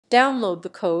Download the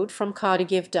code from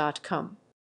codigive.com.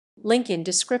 Link in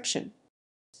description.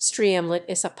 Streamlit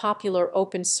is a popular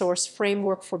open-source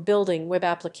framework for building web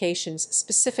applications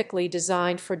specifically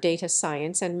designed for data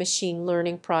science and machine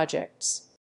learning projects.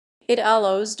 It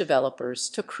allows developers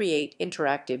to create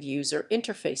interactive user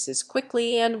interfaces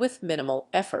quickly and with minimal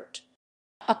effort.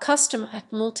 A custom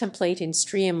HTML template in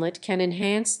Streamlit can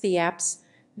enhance the app's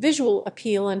visual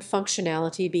appeal and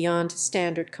functionality beyond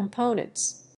standard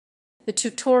components. The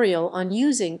tutorial on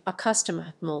using a custom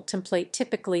HTML template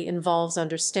typically involves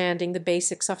understanding the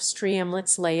basics of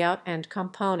Streamlit's layout and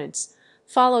components,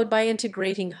 followed by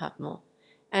integrating HTML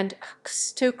and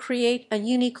hooks to create a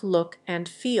unique look and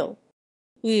feel.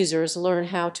 Users learn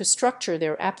how to structure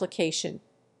their application,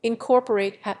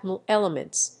 incorporate HTML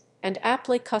elements, and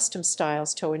apply custom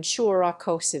styles to ensure a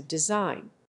cohesive design.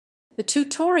 The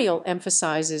tutorial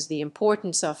emphasizes the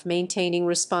importance of maintaining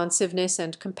responsiveness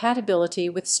and compatibility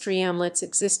with Streamlit's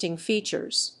existing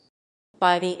features.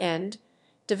 By the end,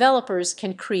 developers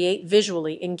can create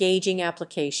visually engaging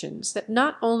applications that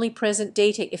not only present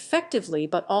data effectively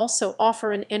but also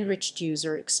offer an enriched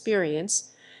user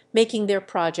experience, making their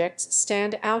projects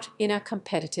stand out in a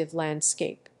competitive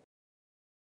landscape.